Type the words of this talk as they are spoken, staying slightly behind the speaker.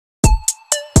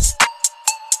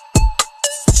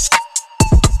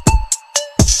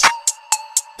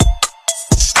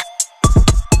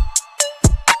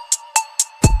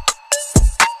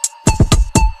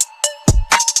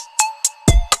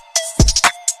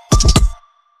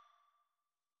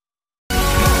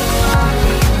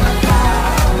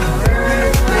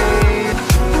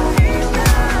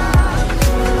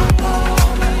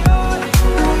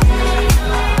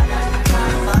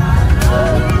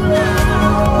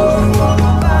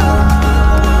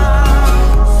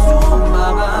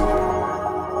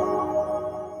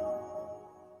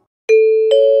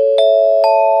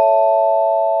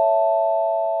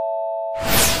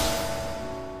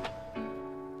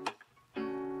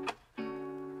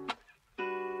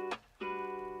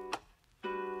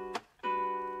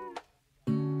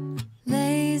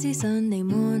Lazy Sunday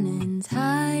mornings,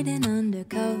 hiding under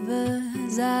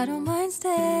covers. I don't mind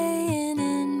staying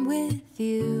in with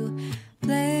you.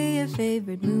 Play your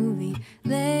favorite movie,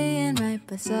 laying right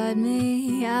beside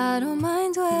me. I don't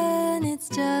mind when it's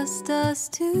just us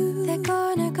two. That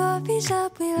corner coffee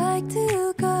shop we like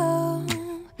to go.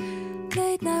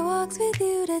 Late night walks with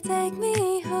you to take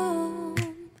me home.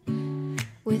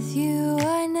 With you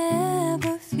I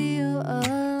never feel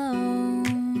alone.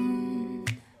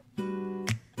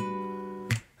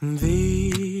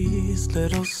 These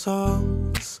little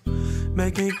songs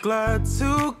make me glad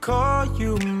to call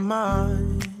you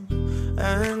mine.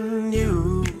 And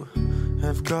you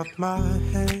have got my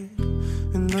head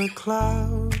in the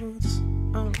clouds.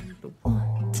 1,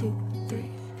 2, 3.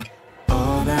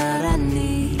 All that I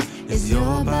need is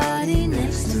your body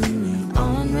next to me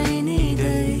on rainy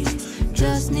days.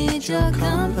 Just need your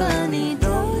company,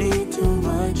 don't need too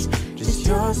much. Just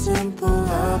your simple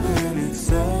love and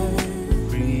it's everything.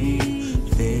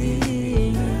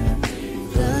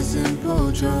 The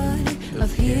simple joy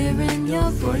of hearing your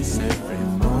voice every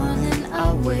morning.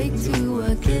 I wake to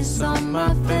a kiss on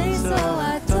my face, so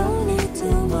I don't need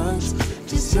too much.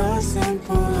 Just your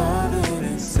simple love and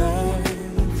it's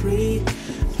everything.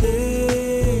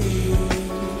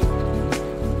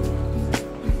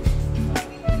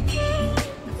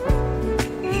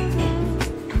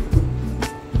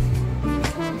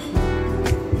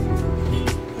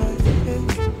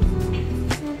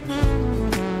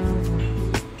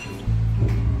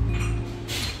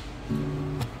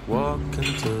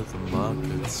 Walking to the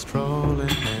market, strolling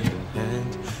hand in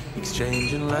hand,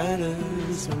 exchanging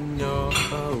letters when you're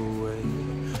away.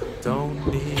 Don't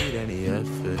need any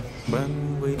effort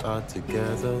when we are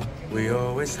together. We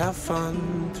always have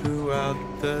fun throughout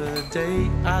the day.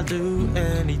 I'll do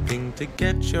anything to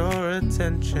get your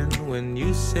attention. When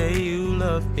you say you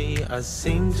love me, I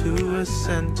seem to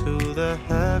ascend to the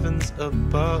heavens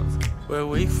above, where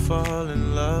we fall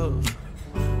in love.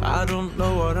 I don't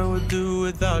know what I would do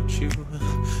without you,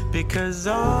 because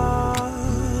all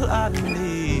I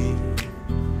need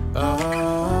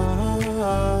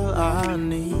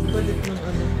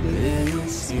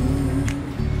is you.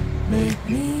 Make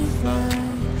me fly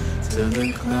to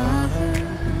the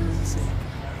clouds. 1,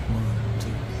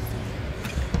 2,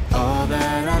 3. All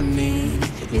that I need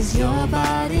is your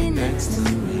body next to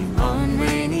me on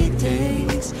rainy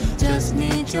days. Just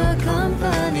need your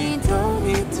company, don't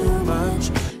need too much.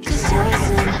 Just your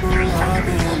simple love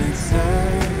and it's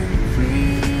everything.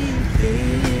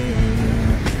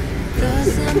 The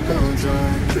simple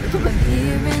joy of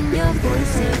hearing your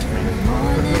voice every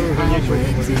morning. I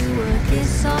wake to a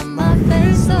kiss on my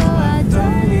face, so I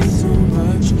don't need too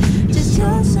much. Just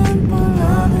your simple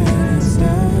love and it's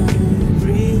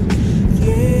everything.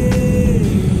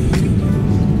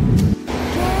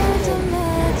 Can't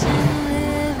imagine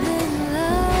living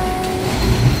life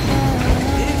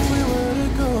if we were to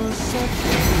go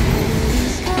separate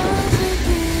ways. 'Cause with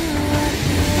you I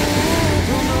feel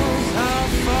who knows how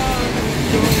far we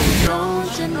go.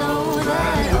 Don't you know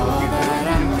that all that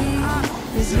I need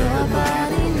is your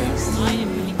body next to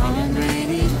me on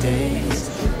rainy days.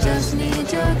 Just need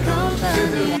your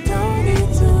company, don't need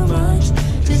too much.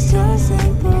 Just your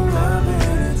simple love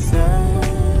and it's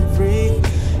everything.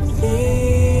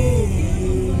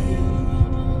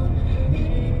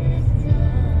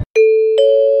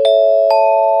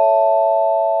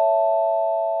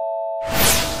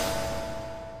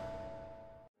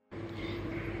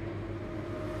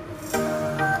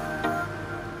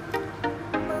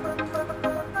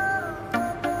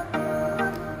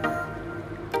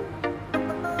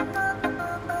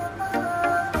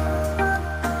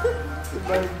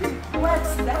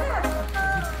 What's that?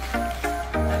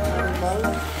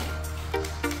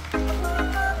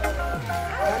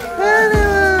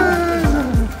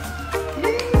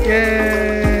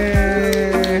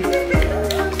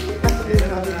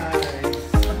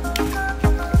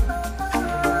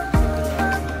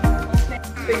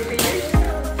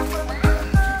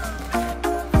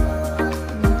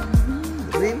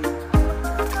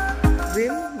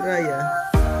 Zim Raya.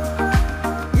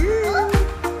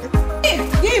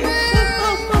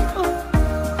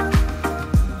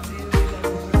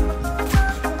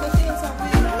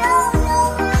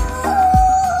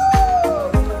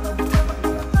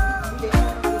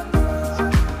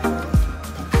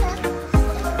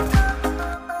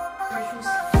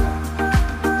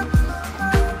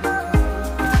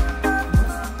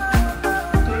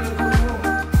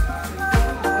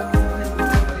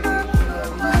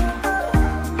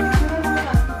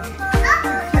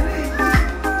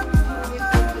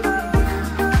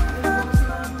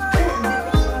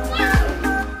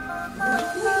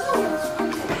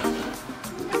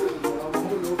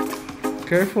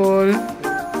 Careful.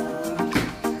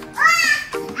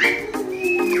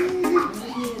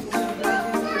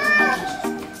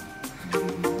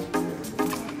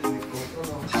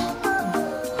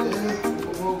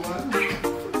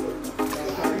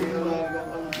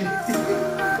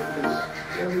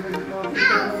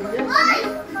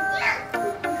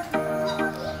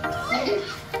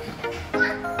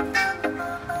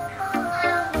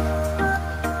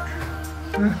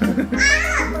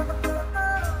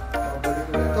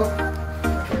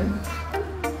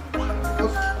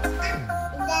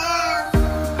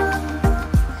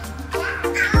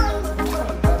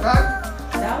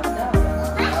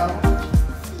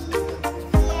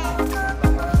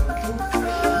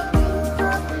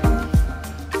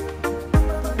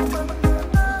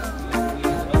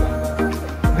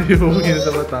 Ibubugin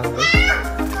sa Batangas.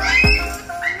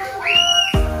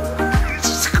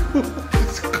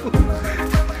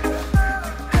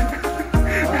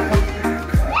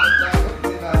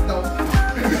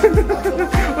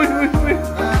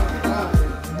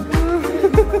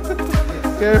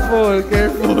 Careful,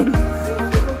 careful.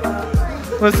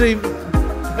 Masay.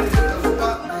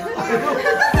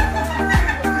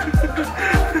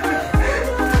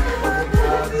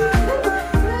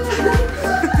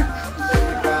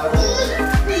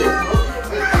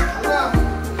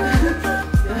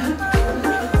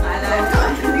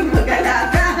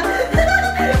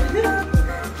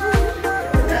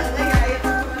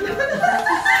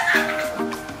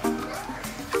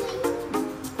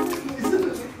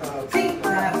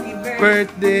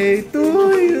 Birthday to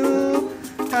you.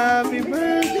 Happy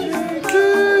birthday to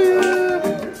you.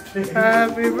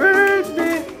 Happy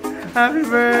birthday. Happy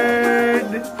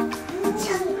birthday.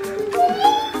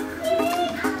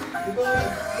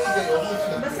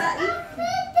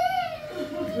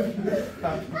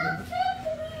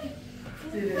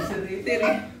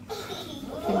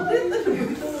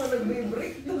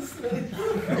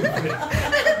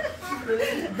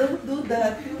 Don't do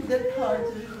that. You'll get hurt.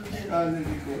 Don't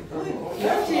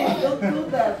do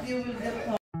that. You will get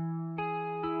hurt.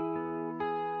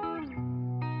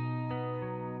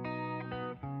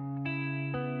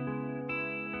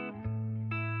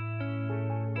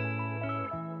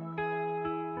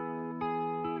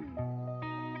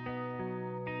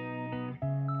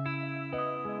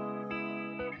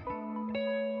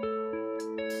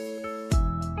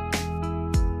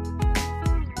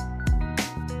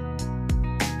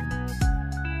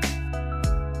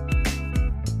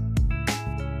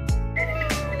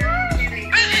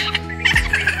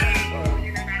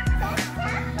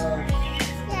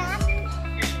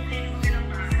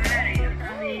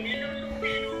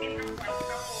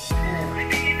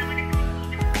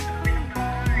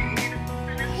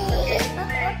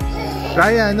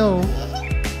 Raya, no.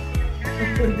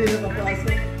 Hindi na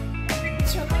papasok.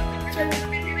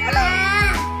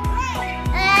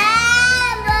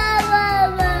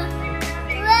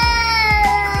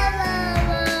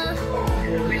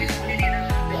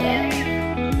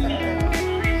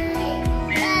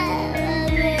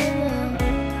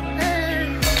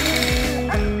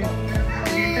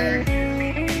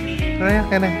 Raya,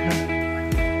 ka na.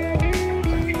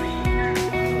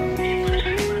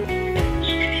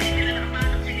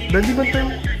 Dali ba tayo?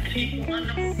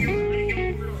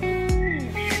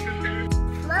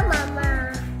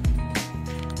 Mama.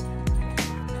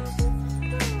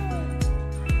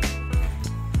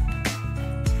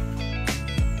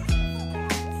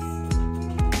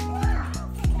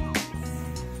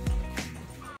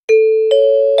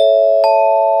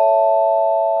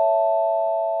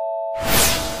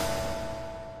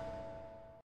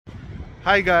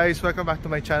 Hi guys, welcome back to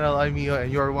my channel. I'm Miyo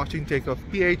and you are watching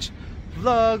TakeOffPH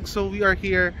vlog. So we are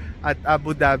here at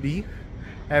Abu Dhabi,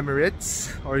 Emirates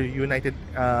or United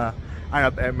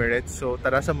Arab Emirates. So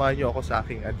tara, samahan nyo ako sa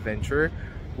aking adventure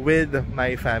with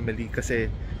my family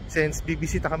kasi since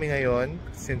bibisita kami ngayon,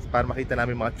 since para makita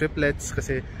namin mga triplets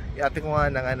kasi ate ko nga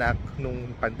nanganak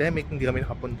nung pandemic, hindi kami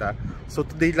nakapunta. So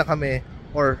today lang kami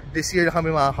or this year lang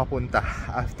kami makakapunta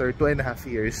after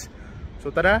 2.5 years. So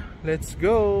tara, let's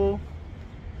go!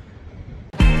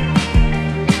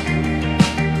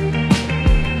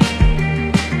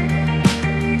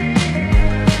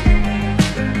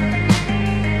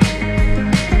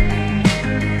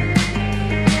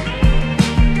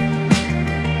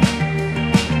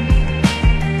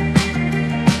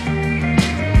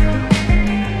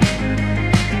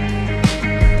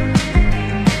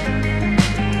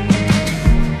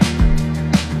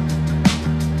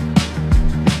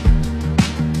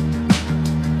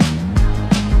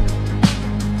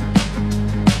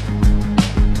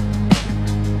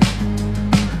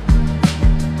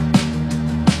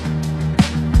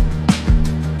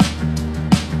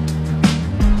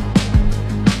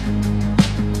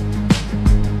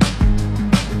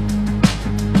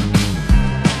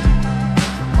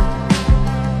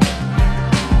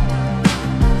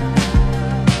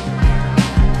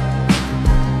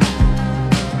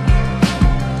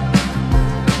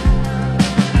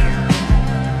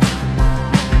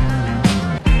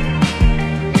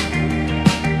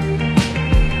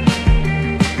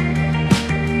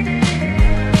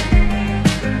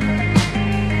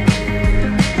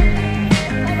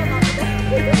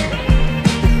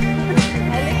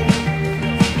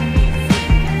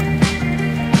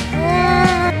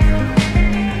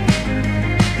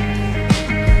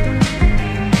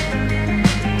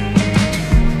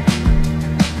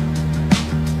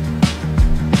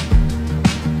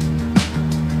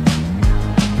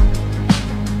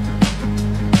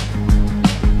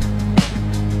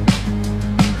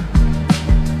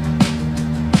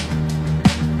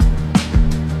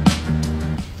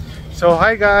 So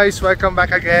hi guys, welcome back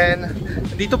again.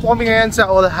 Nandito po kami ngayon sa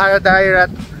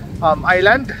𝗀𝗙𝗙𝗢𝗏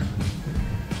Island.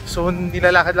 So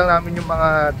nilalakad lang namin yung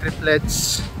mga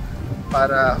triplets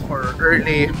para for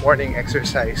early morning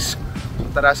exercise. So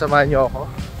tara, samahan nyo ako.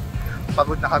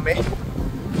 Pagod na kami,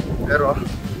 pero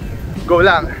go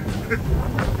lang.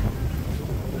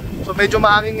 So medyo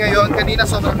maangin ngayon. Kanina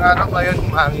sobrang araw, ngayon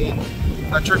maangin.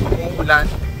 Not sure kung uulan.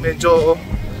 Medyo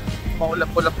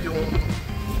maulap-ulap yung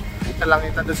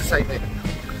kalangitan doon sa side na yun.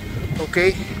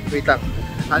 Okay, wait lang.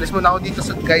 Alis muna ako dito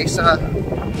sa guys sa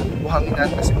buhanginan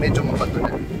kasi medyo mabato na.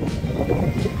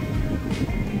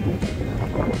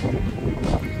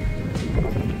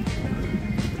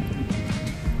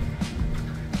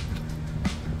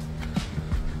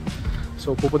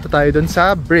 So pupunta tayo doon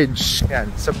sa bridge.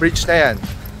 Yan, sa bridge na yan.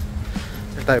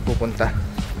 Saan tayo pupunta?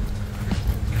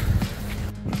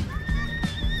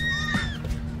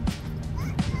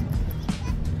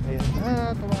 Ayan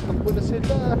na, tumatakbo na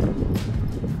sila.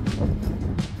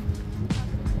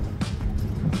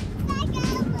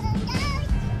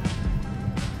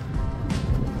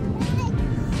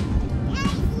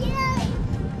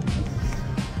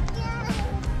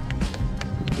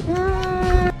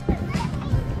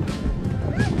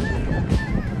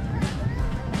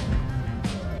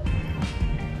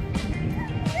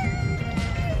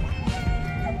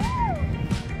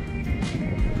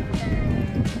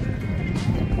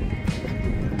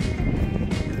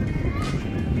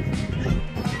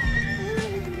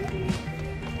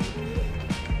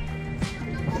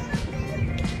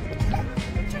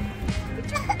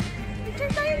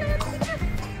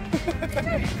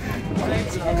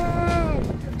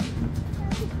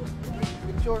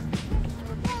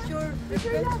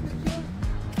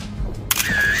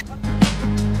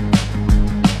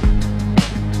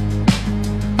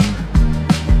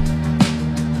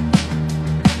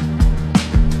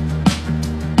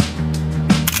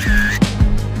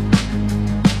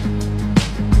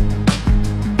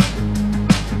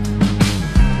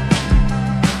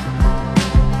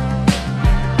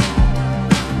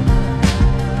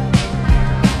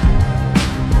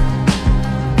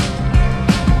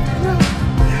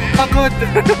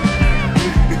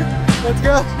 Let's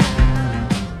go.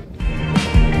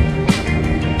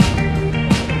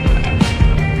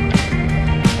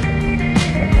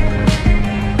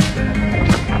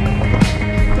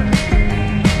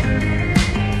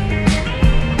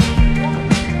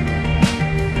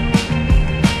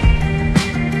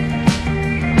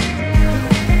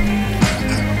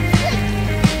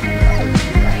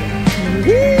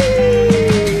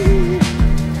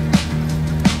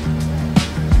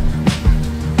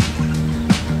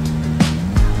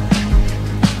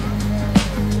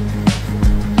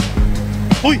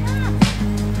 Uy!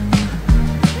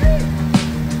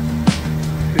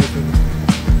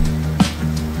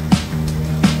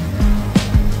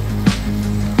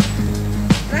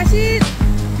 Rashid!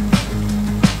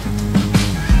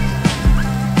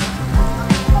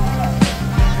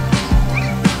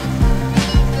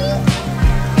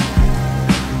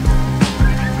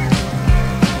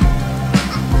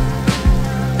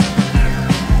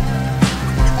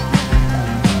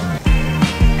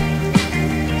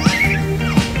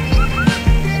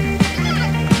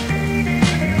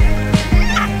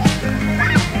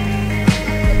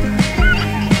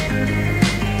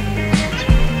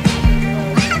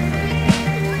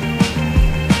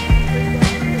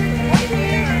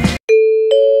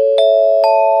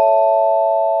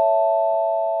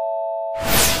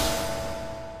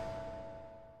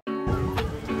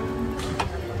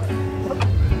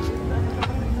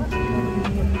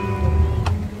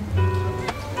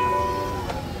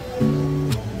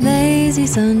 Lazy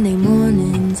Sunday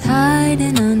mornings,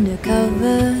 hiding under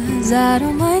covers. I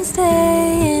don't mind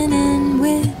staying in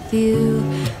with you.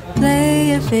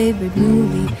 Play your favorite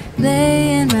movie,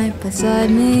 laying right beside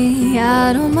me.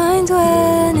 I don't mind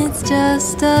when it's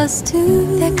just us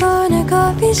two. That corner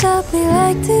coffee shop we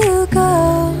like to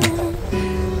go.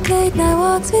 Late night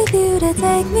walks with you to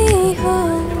take me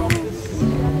home.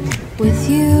 With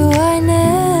you I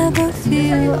never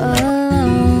feel alone.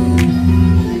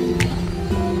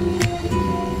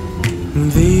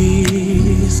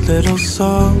 These little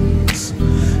songs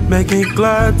make me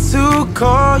glad to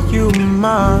call you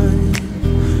mine.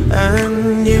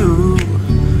 And you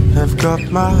have got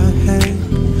my head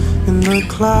in the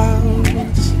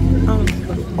clouds.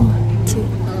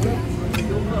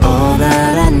 All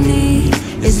that I need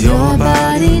is your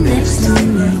body next to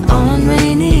me on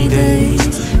rainy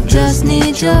days. Just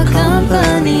need your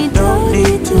company, don't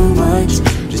need too much.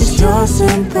 Just your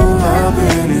simple love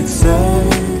and it's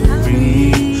everything.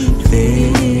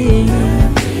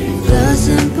 The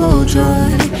simple simple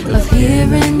joy of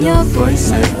hearing your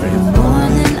voice every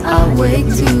morning. I wake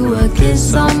to a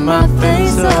kiss on my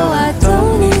face, so I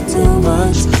don't need too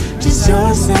much, just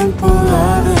your simple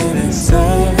loving is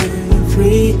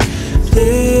everything.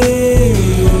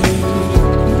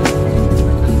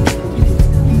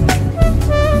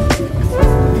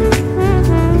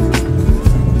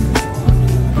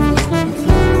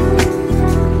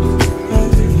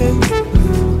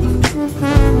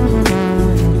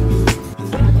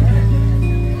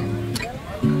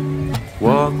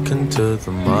 Walking to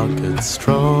the market,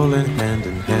 strolling hand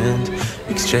in hand,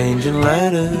 exchanging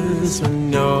letters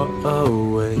when you're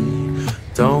away.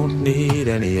 Don't need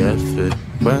any effort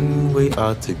when we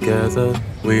are together.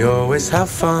 We always have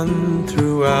fun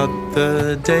throughout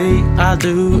the day. I'll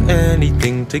do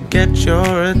anything to get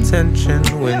your attention.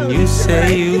 When you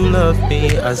say you love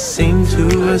me, I seem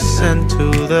to ascend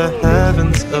to the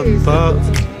heavens above,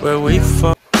 where we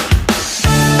fall.